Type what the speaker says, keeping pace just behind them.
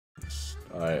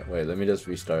Alright, wait, let me just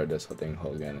restart this whole thing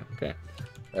again. Okay.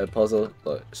 Edpuzzle,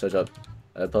 search up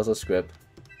Edpuzzle script.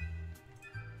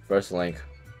 First link.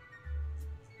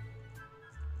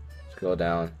 Scroll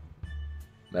down.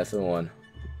 Method 1.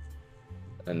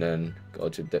 And then go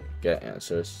to get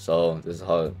answers. So this is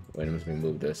how, wait, let me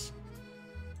move this.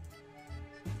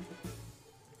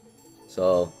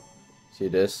 So, see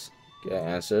this? Get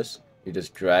answers. You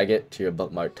just drag it to your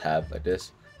bookmark tab like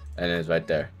this, and it's right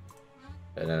there.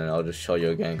 And then I'll just show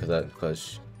you again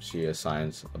because she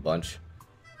assigns a bunch.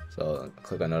 So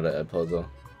click another Edpuzzle.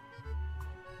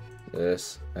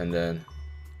 This, and then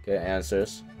get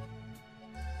answers.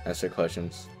 Answer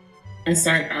questions. And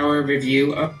start our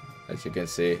review of. As you can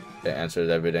see, it answers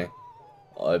everything.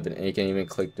 And you can even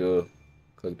click through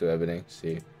everything.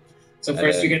 See. So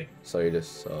first you get. So you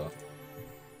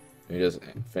just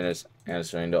finish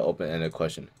answering the open-ended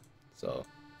question. So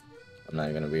I'm not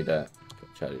even gonna read that.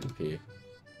 ChatGPT.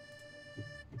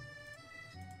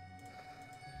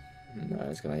 No,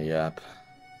 it's gonna yap.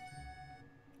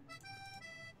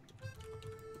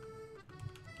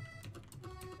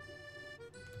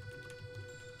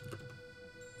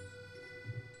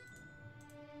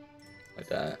 Like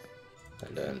that,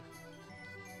 and then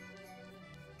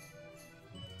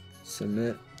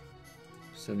submit.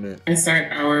 And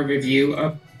start our review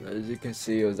of. As you can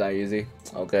see, it was that easy.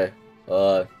 Okay.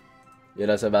 Yeah,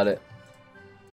 that's about it.